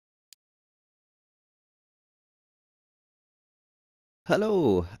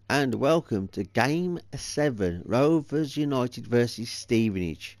Hello and welcome to Game 7, Rovers United versus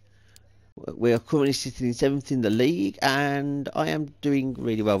Stevenage. We are currently sitting in 7th in the league and I am doing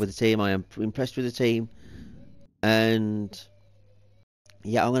really well with the team. I am impressed with the team and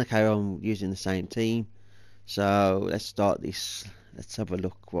yeah, I'm going to carry on using the same team. So let's start this. Let's have a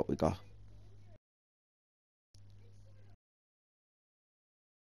look what we got.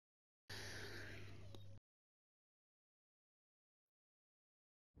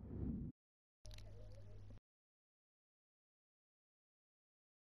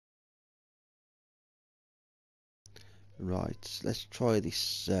 Right, let's try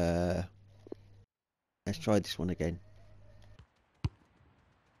this. Let's try this one again.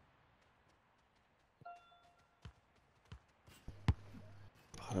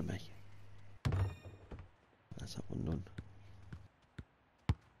 Pardon me. That's that one done.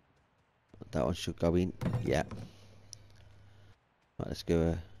 That one should go in. Yeah. Right, let's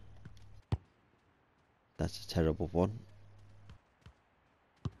go. That's a terrible one.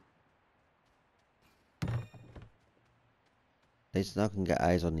 At least I can get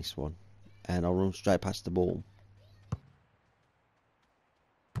eyes on this one. And I'll run straight past the ball.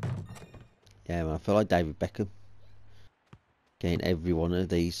 Yeah, man, I feel like David Beckham. Getting every one of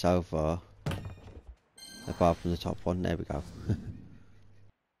these so far. Apart from the top one. There we go.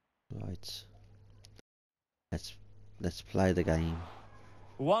 Right. Let's play the game.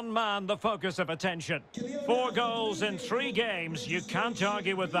 One man, the focus of attention. 4 goals in 3 games. You can't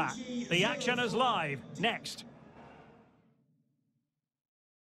argue with that. The action is live. Next.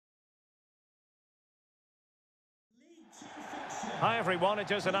 Hi everyone,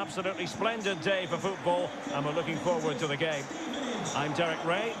 it is an absolutely splendid day for football and we're looking forward to the game. I'm Derek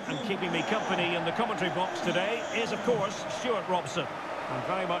Ray and keeping me company in the commentary box today is of course Stuart Robson. I'm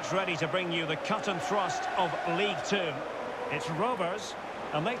very much ready to bring you the cut and thrust of League 2. It's Rovers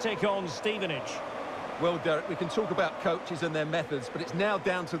and they take on Stevenage. Well, Derek, we can talk about coaches and their methods, but it's now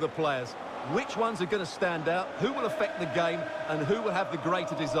down to the players. Which ones are going to stand out, who will affect the game and who will have the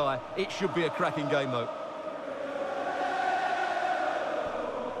greater desire? It should be a cracking game though.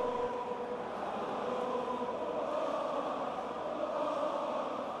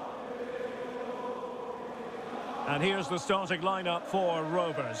 And here's the starting lineup for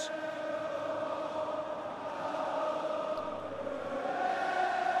Rovers.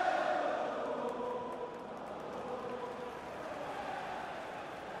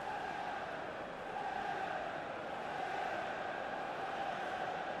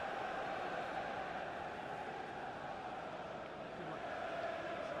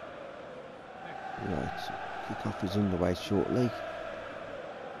 Right, kick-off is underway shortly.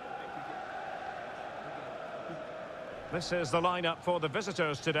 This is the lineup for the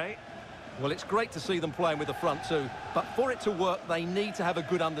visitors today. Well, it's great to see them playing with the front two, but for it to work, they need to have a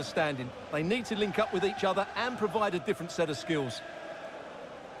good understanding. They need to link up with each other and provide a different set of skills.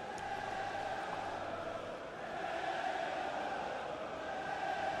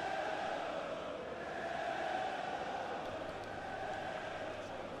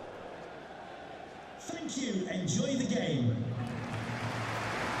 Thank you. Enjoy the game.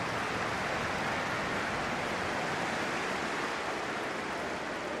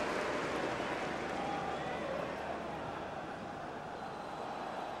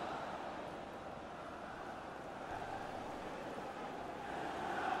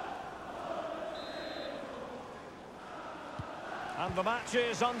 And the match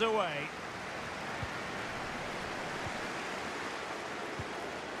is underway.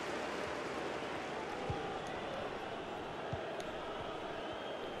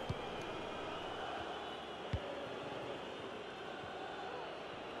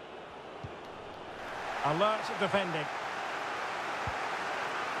 Alert defending.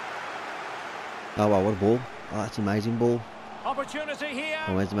 Oh wow, what a ball. Oh, that's an amazing ball. Opportunity here.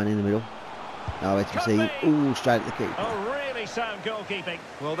 Oh, where's the man in the middle? Oh, it's see. Ooh, straight at the keeper. Oh, really sound goalkeeping.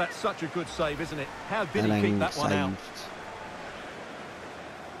 Well, that's such a good save, isn't it? How did And he keep that saved. one out?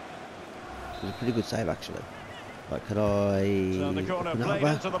 It was a pretty good save, actually. Right, could I... So the corner open played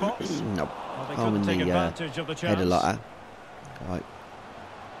that into the box. No. Well, they Calm couldn't in take the advantage of the chance. header lotter. Right.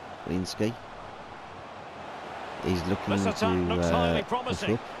 Linsky. He's looking This attack looks highly to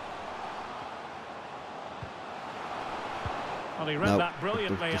promising. Well, he read that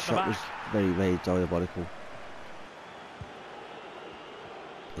brilliantly the at the shot was back. very, very diabolical.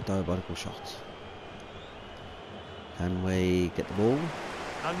 A diabolical shot. Can we get the ball?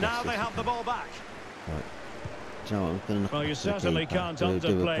 And now they have the ball back. Right. Do you know what, I'm gonna knock Well, it you back to the certainly keeper. can't Do a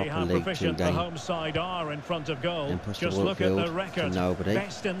underplay proper how League Two proficient the game. home side are in front of goal. And push the Just ball look at upfield the to record. nobody.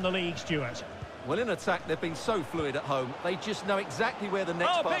 Best in the league, Stuart. Well, in attack, they've been so fluid at home. They just know exactly where the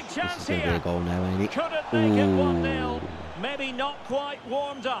next Oh, pass big is. chance This is going to be a here. goal now, ain't it? Couldn't make it 1-0. Ooh. Maybe not quite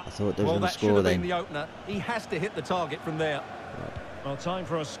warmed up. I thought they was Well, going to that should score have been then. the opener. He has to hit the target from there. Well, time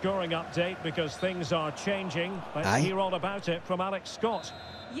for a scoring update because things are changing. Let's Aye. hear all about it from Alex Scott.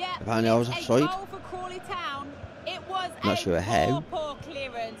 Yeah, Apparently I was it's offside. a goal for Crawley Town. It was Not a sure how. poor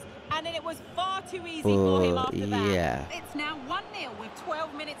clearance, and then it was far too easy for him after that. yeah. It's now 1-0 with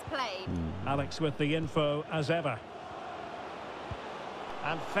 12 minutes played. Alex with the info as ever.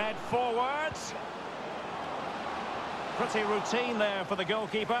 And fed forwards. Pretty routine there for the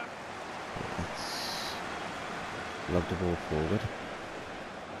goalkeeper. Love the ball forward.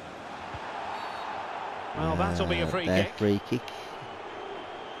 Well, that'll be a free Their kick. free kick.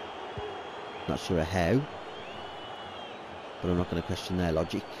 Not sure how, but I'm not going to question their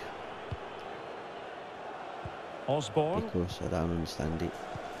logic Osborne. because I don't understand it.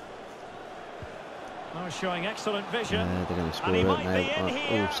 Now showing excellent vision. They're going to score And he it might now. be in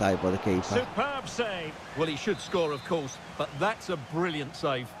here. All saved by the keeper. Superb save. Well, he should score, of course, but that's a brilliant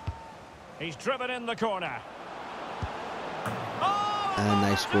save. He's driven in the corner. Oh, And they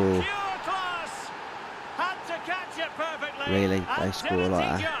that's a score. pure class. Had to catch it perfectly. Really? And They score didn't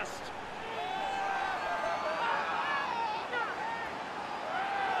like he that? just?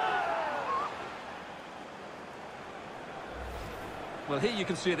 Well, here you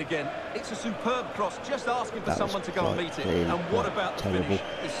can see it again. It's a superb cross, just asking for That was someone to go and quite meet it. clearly And what quite about the terrible. finish?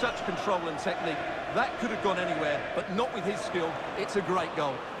 There's such control and technique. That could have gone anywhere, but not with his skill. It's a great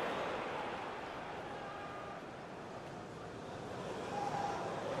goal.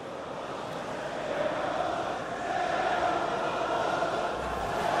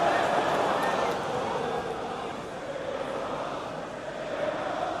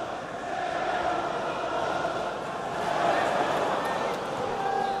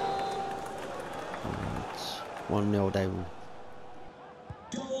 It's 1-0 down.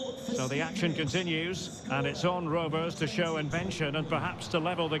 Goal for So the action continues, and it's on Rovers to show invention and perhaps to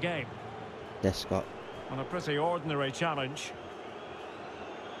level the game. Descott. On a pretty ordinary challenge.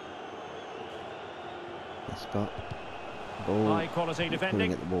 Descott. Ball. High quality Couldn't defending.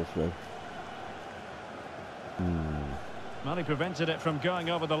 get the ball through. Well, he prevented it from going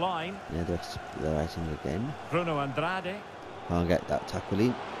over the line. Yeah, they're racing again. Bruno Andrade. Can't get that tackle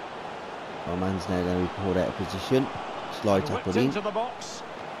in. Our man's now going to be pulled out of position. Slide Whipped tackle in. into the box.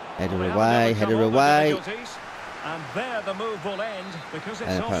 Header They haven't away, overcome header all the away. difficulties. And there the move will end because it's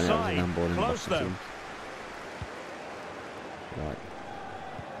And apparently that was offside. an handball in the Close box. I though. think. Right.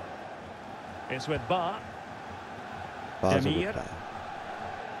 It's with Bar. Bar's a good Demir. player.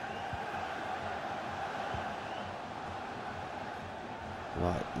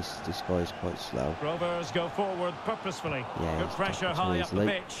 Right, this guy is quite slow. Rovers go forward purposefully. Yeah, Good he's pressure tackled too high up the easily.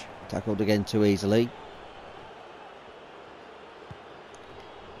 pitch. Tackled again too easily.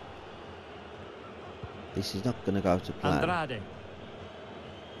 This is not going to go to plan. Andrade.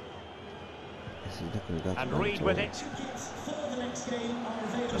 This is not going to go to And plan Reed at with all. it. tickets for the next game are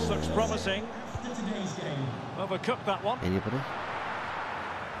available. This looks promising. After today's game. Overcooked that one. Anybody?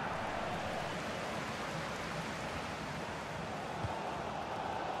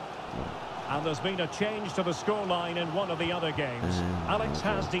 And there's been a change to the scoreline in one of the other games. Alex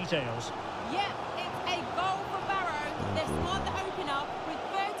has details. Yeah, it's a goal for Barrow. They've scored the opener with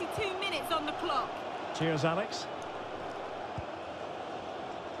 32 minutes on the clock. Cheers, Alex.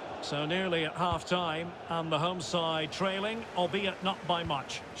 So nearly at half-time, and the home side trailing, albeit not by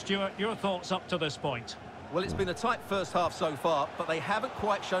much. Stuart, your thoughts up to this point? Well, it's been a tight first half so far, but they haven't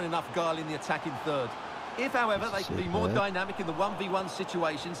quite shown enough guile in the attacking third. If, however, they can be more Superb. dynamic in the 1v1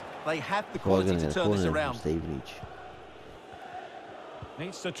 situations, they have the We're quality going to to turn corner this from around. Stevenage.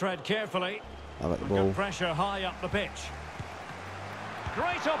 Needs to tread carefully. I got the Good ball. pressure high up the pitch.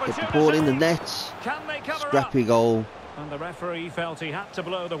 Great Get opportunity. the ball in the net. Can they cover Scrappy up? goal. And the referee felt he had to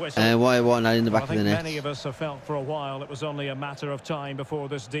blow the whistle. And why not in the Well, back I of the think net? many of us have felt for a while it was only a matter of time before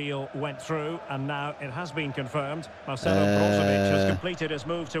this deal went through, and now it has been confirmed. Marcelo Brozovic has completed his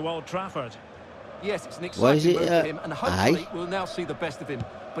move to Old Trafford. Yes, it's an Why is exciting move it, for him, and hopefully aye? we'll now see the best of him.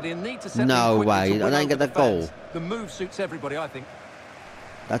 But he'll need to set No quickly way, to I win don't over get the that goal. fans. The move suits everybody, I think.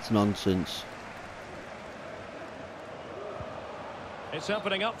 That's nonsense. It's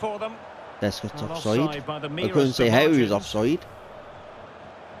opening up for them. That's got Well, offside. offside by the I merest couldn't say of how he was margins. offside.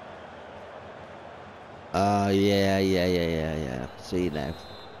 Yeah. I can see it now.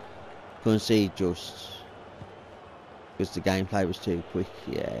 Couldn't see it just because the gameplay was too quick.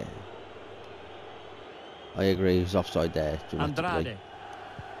 Yeah. I agree, he was offside there dramatically. Andrade.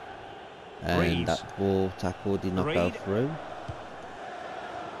 And Reed. that ball tackle did not go Reed. through.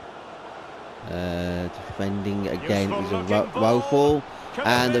 Defending again is a Useful-looking ball. woeful, Could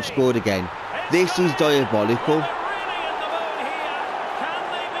and it they've be? scored again. It's This is going. diabolical. Well, they're really in the mood here.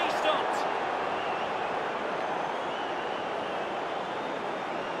 Can they be stopped?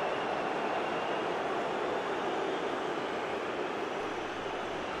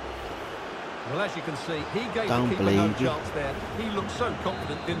 Well, as you can see, he gave Don't the keeper no believe you. chance there. He looked so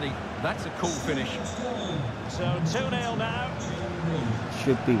confident, didn't he? That's a cool finish. So 2-0 now.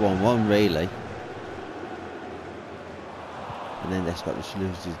 Should be 1-1 really. And then Descott just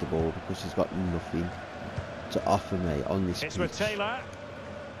loses the ball because he's got nothing to offer me on this It's pitch. with Taylor.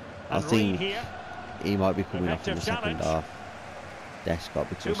 I And think Reid here. he might be coming off in the Effective second challenge. half. Descott,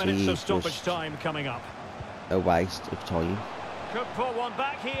 2 because minutes he of is stoppage just time coming up. a waste of time. Could pull one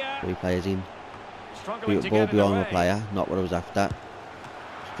back here. 3 players in. Struggling to Ball get it beyond the away. player, not what I was after.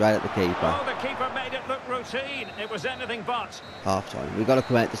 Straight at the keeper. Oh, the keeper made it look routine. It was anything but. Half time. We've got to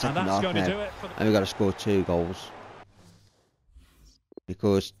come out the And second that's half going to do now. it for the... And we've got to score 2 goals.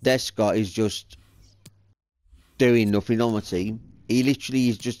 Because Descott is just doing nothing on my team. He literally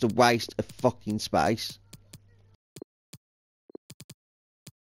is just a waste of fucking space.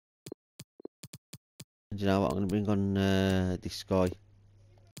 And you know what? I'm going to bring on this guy.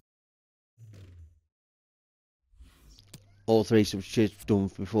 All 3 substitutes done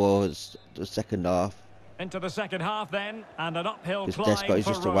before the second half. Into the second half then, and an uphill Because climb Descott is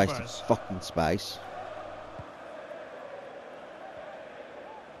for just a waste of Rovers. fucking space.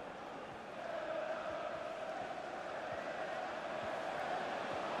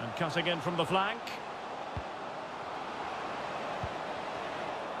 And cutting in from the flank.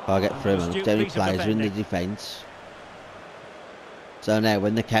 I'll get through him. Astute Too many piece of players are in the defending. defence. So now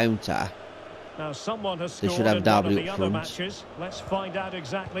when the counter, Now someone has They scored should have in one of Derby the up other front. matches. Let's find out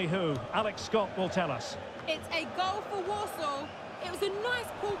exactly who. Alex Scott will tell us. It's a goal for Warsaw. It was a nice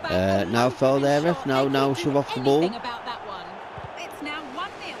pullback. no foul there, ref. No, shove off the ball. About that one. It's now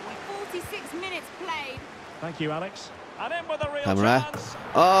 1-0 with 46 minutes played. Thank you, Alex. And in with a real Camera. chance.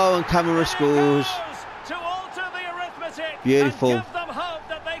 Oh, and Camera There it scores. goes to alter the arithmetic. Beautiful. And give them hope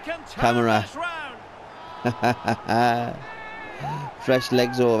that they can turn Camera. this round. Fresh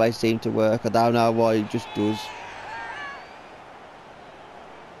legs always seem to work. I don't know why, it just does.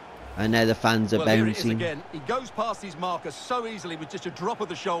 And now the fans are Well, here it is bouncing. again. He goes past his marker so easily with just a drop of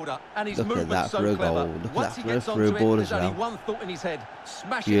the shoulder, and his Look at movement that so for a clever. goal. Look at Once that he for gets a onto ball it, as there's only well. one thought in his head: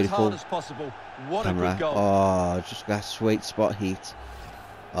 smash it Beautiful. as hard as possible. What a Camera. good goal! Oh, just that sweet spot hit.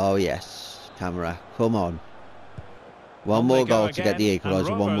 Oh yes, Camera. Come on. One On more they go goal to get the again, and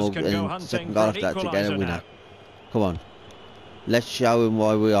equaliser. One Rovers more can go and hunting second for goal an after that to get a equaliser winner. now. Come on. Let's show him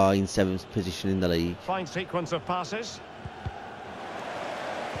why we are in 7th position in the league. Fine sequence of passes.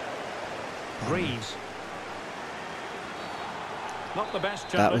 Reeves. Not the best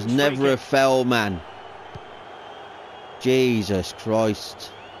challenge. That was free never a kick. foul, man. Jesus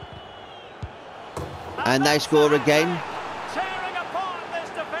Christ. And they score again. Tearing apart this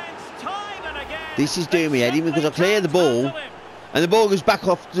defence time and again. This is doing me They head in because I simply clear the can't ball handle him. and the ball goes back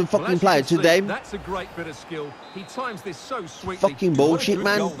off the Well, fucking as you player can to see, them. That's a great bit of skill. He times this so sweetly. Fucking bullshit, What a good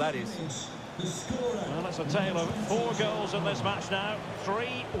man. goal that is. Well, it's a tale of 4 goals in this match now.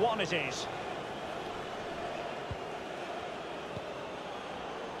 3-1 it is.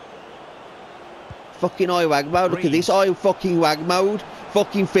 Fucking iWag mode. Look at Reeves. this fucking wag mode.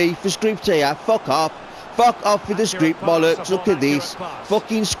 Fucking FIFA script here. Fuck off. Fuck off with the Accurate script pass, bollocks. a Look at ball this. accurate pass.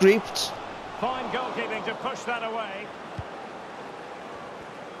 Fucking script. Fine goalkeeping to push that away.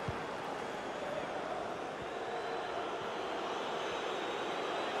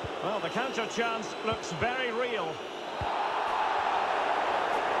 Well, the counter chance looks very real.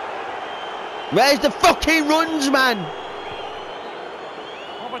 Where's the fucking runs, man?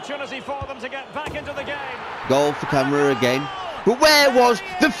 Opportunity for them to get back into the game. Goal for Camera again. But where was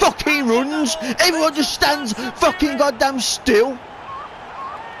the fucking runs? Everyone just stands fucking goddamn still.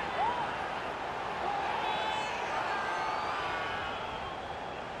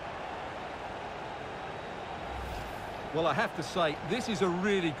 Well, I have to say, this is a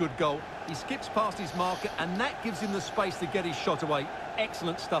really good goal. He skips past his marker, and that gives him the space to get his shot away.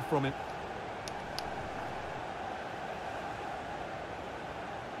 Excellent stuff from him.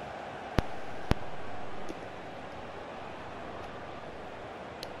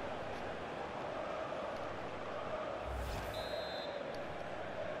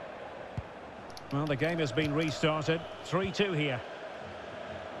 Well, the game has been restarted. 3-2 here.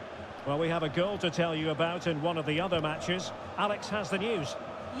 Well, we have a goal to tell you about in one of the other matches. Alex has the news.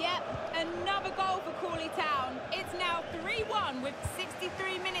 Yep, another goal for Crawley Town. It's now 3-1 with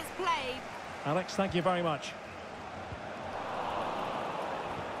 63 minutes played. Alex, thank you very much.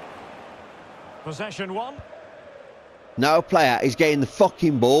 Possession one. No player is getting the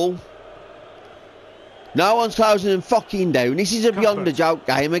fucking ball. No one's closing them fucking down. This is a beyond a joke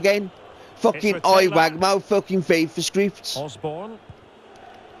game again. Fucking It's for Taylor. wagmo, fucking FIFA scripts. Osborne.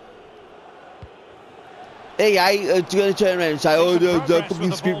 EA are going to turn around and say, oh, Decent they're progress fucking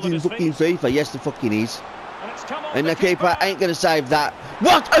with the ball at scripting his fucking feet. FIFA. Yes, the fucking is. And it's come on And the keeper ain't going to save that.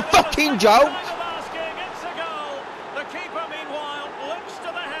 What a fucking joke! It's a goal. The keeper, meanwhile, looks to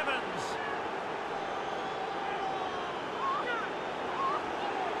the heavens.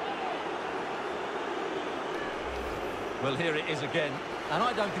 Well, here it is again. And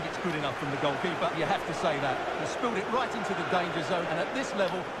I don't think it's good enough from the goalkeeper. You have to say that. He spilled it right into the danger zone. And at this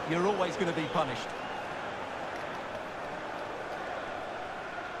level, you're always going to be punished.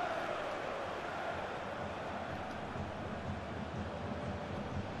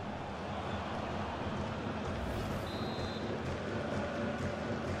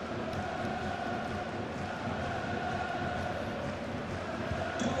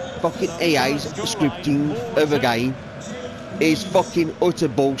 Fucking EA's scripting of a game is fucking utter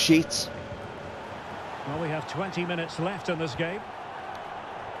bullshit. Well, we have 20 minutes left in this game.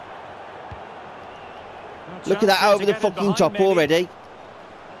 Look at that over the fucking top already.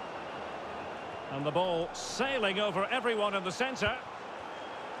 And the ball sailing over everyone in the centre.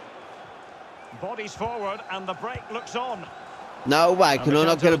 Bodies forward and the break looks on. No way, can I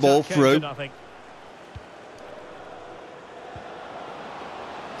not get a ball through?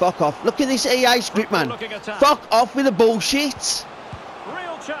 Fuck off. Look at this EA script, man. Fuck off with the bullshit.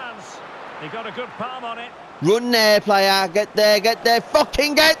 Real chance. He got a good palm on it. Run there, player. Get there.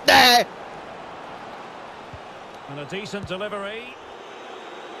 Fucking get there. And a decent delivery.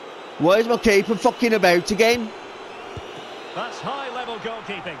 Why is my keeper fucking about again? That's high-level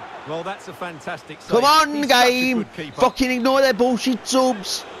goalkeeping. Well, that's a fantastic save. Come on, He's such a game. good keeper. Fucking ignore their bullshit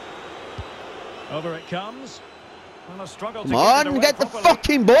subs. Over it comes. And a struggle Come to get it on, away get the properly.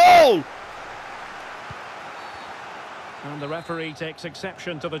 fucking ball. And the referee takes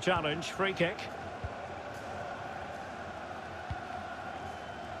exception to the challenge. Free kick.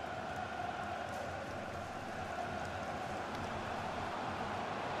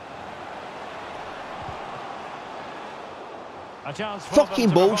 A chance for Fucking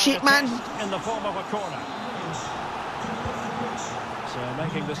them to bullshit, provide a man. test in the form of a corner. So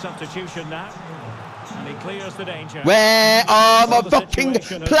making the substitution now. And he clears the danger. Where are my The fucking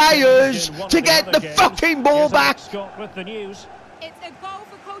situation has players changed in one to of get other the games. fucking ball Here's back? Alex Scott with the news. It's a goal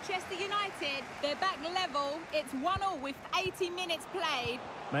for Colchester United. They're back level. It's 1-1 with 80 minutes played.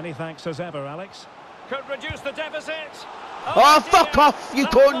 Many thanks as ever, Alex. Could reduce the deficit. Oh, dear. fuck off, you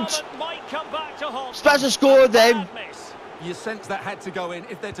That cunt. moment might come back to haunt Spurs them. have scored A them. bad miss. You sense that had to go in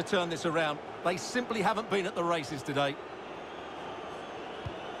if they're to turn this around. They simply haven't been at the races today.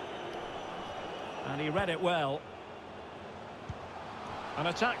 And he read it well. An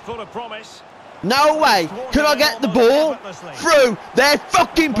attack full of promise. No way. Can I get the ball through their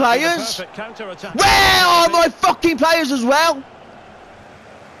fucking players? Perfect counter-attack. Where are my fucking players as well?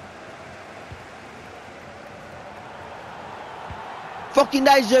 Fucking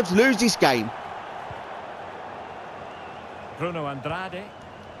they deserve to lose this game. Bruno Andrade.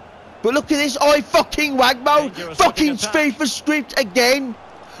 But look at this, I fucking wagmo. Dangerous Fucking looking attack. FIFA script again.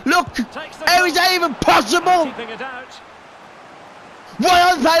 Look, Takes the how is that even possible? Keeping it out. Why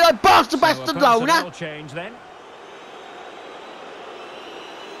aren't they like bastard So a Barcelona? personnel change then.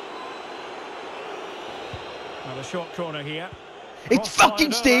 Now the short corner here. It's Cross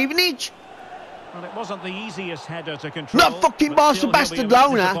fucking fired over. Stevenage. Well, it wasn't the easiest header to control. Not fucking but still Barca he'll be a bit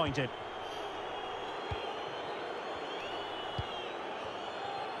Barcelona. disappointed.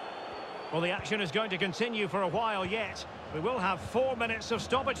 Well, the action is going to continue for a while yet. We will have 4 minutes of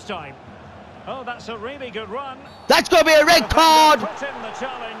stoppage time. Oh, that's a really good run. That's got to be a red card. Put in the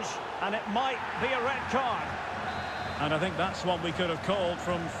challenge, and it might be a red card. And I think that's one we could have called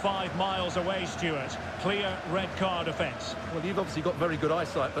from 5 miles away, Stuart. Clear red card offence. Well, you've obviously got very good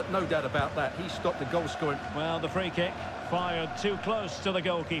eyesight, but no doubt about that. He stopped the goal scoring. Well, the free kick fired too close to the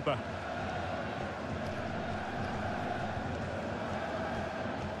goalkeeper.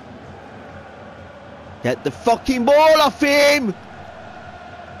 Get the fucking ball off him.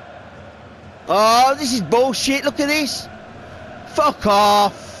 Oh, this is bullshit. Look at this. Fuck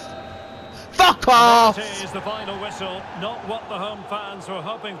off. Fuck off. That is the final whistle. Not what the home fans were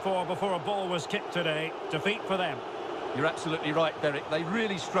hoping for before a ball was kicked today. Defeat for them. You're absolutely right, Derek. They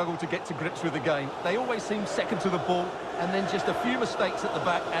really struggle to get to grips with the game. They always seem second to the ball, and then just a few mistakes at the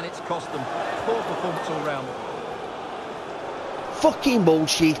back, and it's cost them. Poor performance all round. Fucking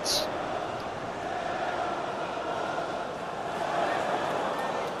bullshit.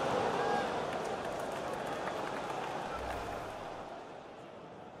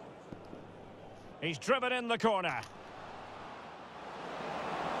 He's driven in the corner.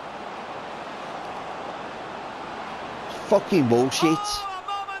 Fucking bullshit. Oh,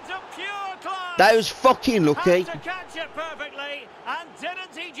 a moment of pure class. That was fucking lucky. Had to catch it perfectly, and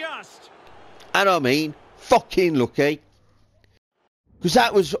didn't he just? And I mean, fucking lucky. Because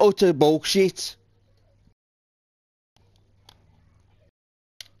that was utter bullshit.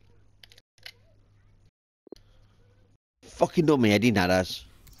 Fucking done me head in, that has.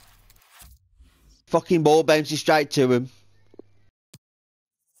 Fucking ball bounces straight to him.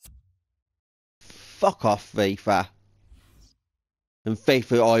 Fuck off, FIFA. And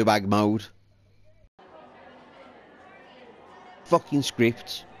FIFA eyebag mode. Fucking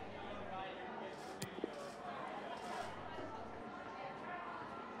script.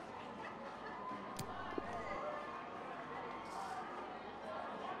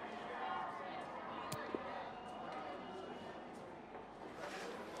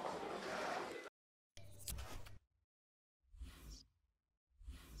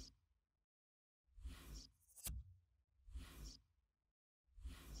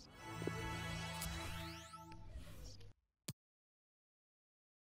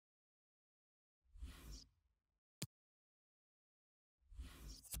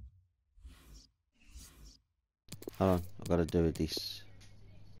 Hold on, I've got to do this.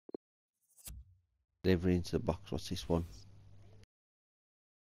 Delivery into the box. What's this one?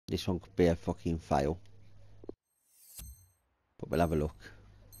 This one could be a fucking fail. But we'll have a look.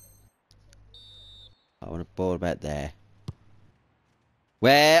 I want a ball about there.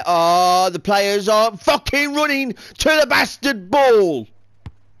 Where are the players are fucking running to the bastard ball?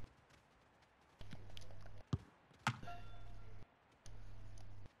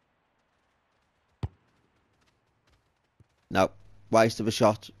 No. Waste of a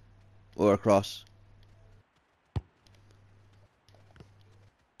shot. Or a cross.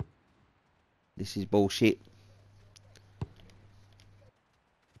 This is bullshit.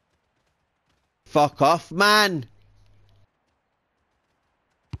 Fuck off, man.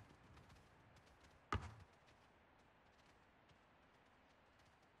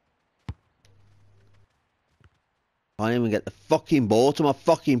 I didn't even get the fucking ball to my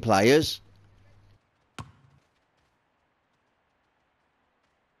fucking players.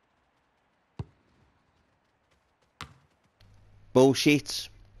 Bullshit.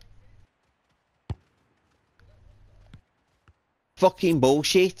 Fucking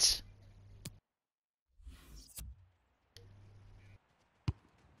bullshit.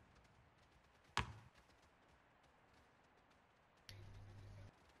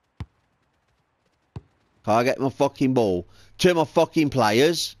 Can't I get my fucking ball to my fucking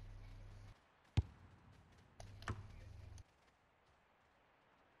players?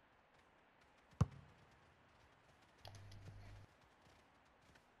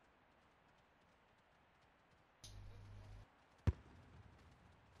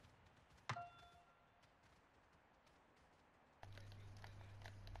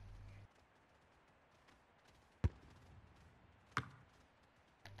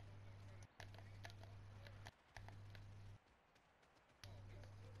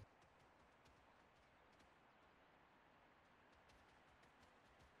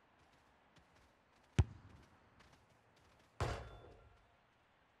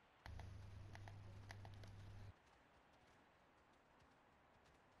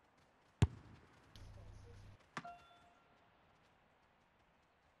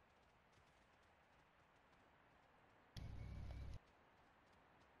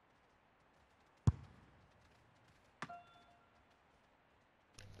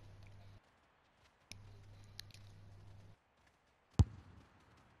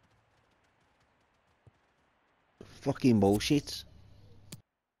 Fucking bullshit.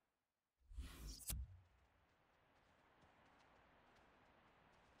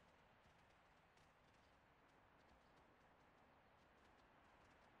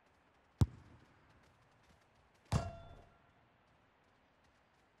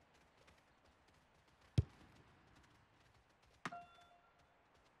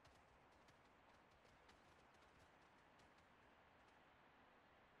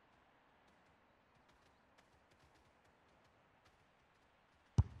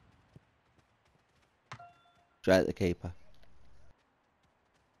 Straight at the keeper.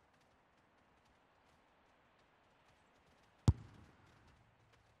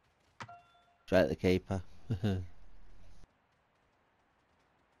 Straight at the keeper.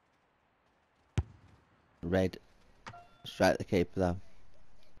 Red. Straight at the keeper though.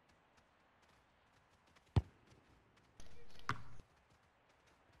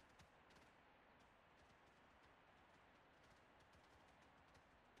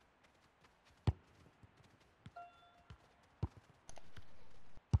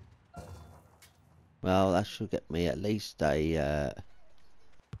 Well, that should get me at least a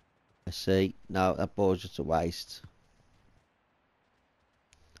C. No, that ball's just a waste.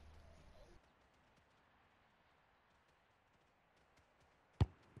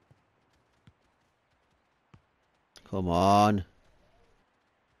 Come on.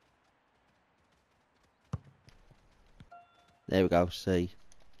 There we go, C.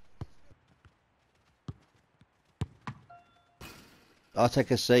 I'll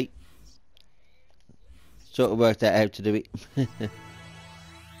take a C. Sort of worked out how to do it.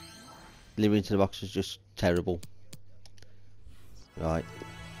 Delivering into the box is just terrible. Right.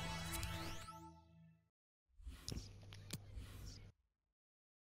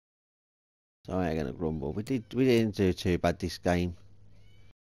 So I ain't gonna grumble. We didn't do too bad this game.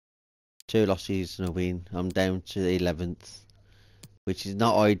 2 losses and a win. I'm down to the 11th, which is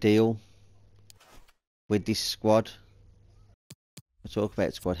not ideal with this squad. I talk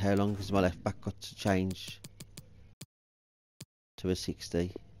about squad. How long has my left back got to change to a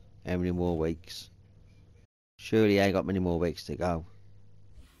 60? How many more weeks? Surely I ain't got many more weeks to go.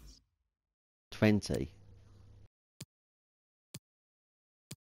 20.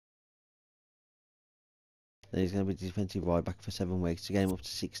 Then he's going to be defensive right back for 7 weeks to get him up to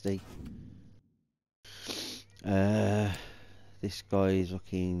 60. This guy is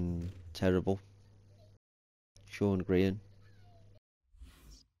looking terrible. Sean Green.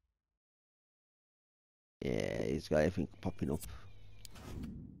 Yeah, he's got everything popping up.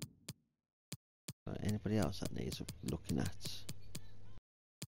 Anybody else that needs looking at?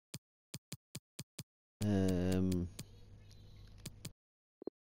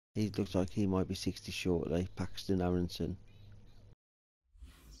 He looks like he might be 60 shortly. Paxton Aronson.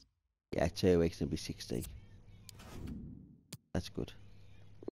 Yeah, 2 weeks and be 60. That's good.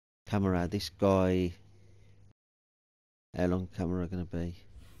 Camera, this guy. How long camera gonna be?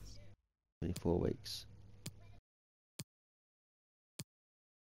 24 weeks.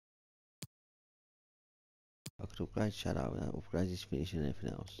 I could upgrade Shadow without upgrade his finish and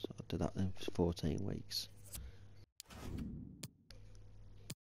everything else. I'll do that then for 14 weeks.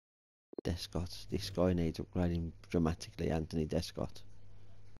 Descott. This guy needs upgrading dramatically. Anthony Descott.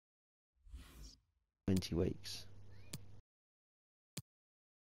 20 weeks.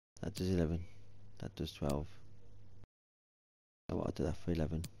 That does 11. That does 12. So what, I'll do that for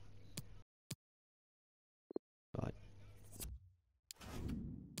 11. Right.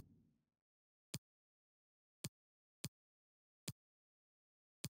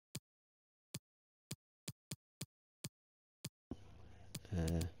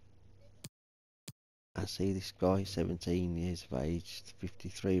 I see this guy, 17 years of age,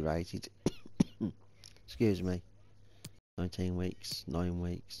 53 rated. Excuse me. 19 weeks, 9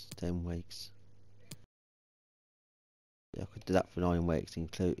 weeks, 10 weeks. Yeah, I could do that for 9 weeks,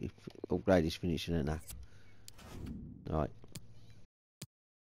 include if upgrade is finishing and that. Right.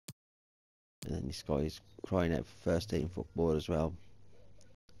 And then this guy is crying out for first team football as well.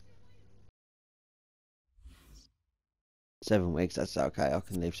 7 weeks, that's okay. I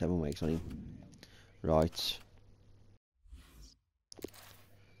can leave 7 weeks on him. Right.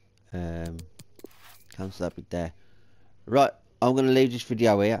 Cancel that bit there. Right, I'm going to leave this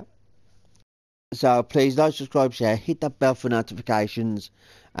video here. So please like, subscribe, share, hit that bell for notifications.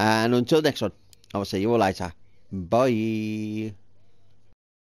 And until next one, I will see you all later. Bye.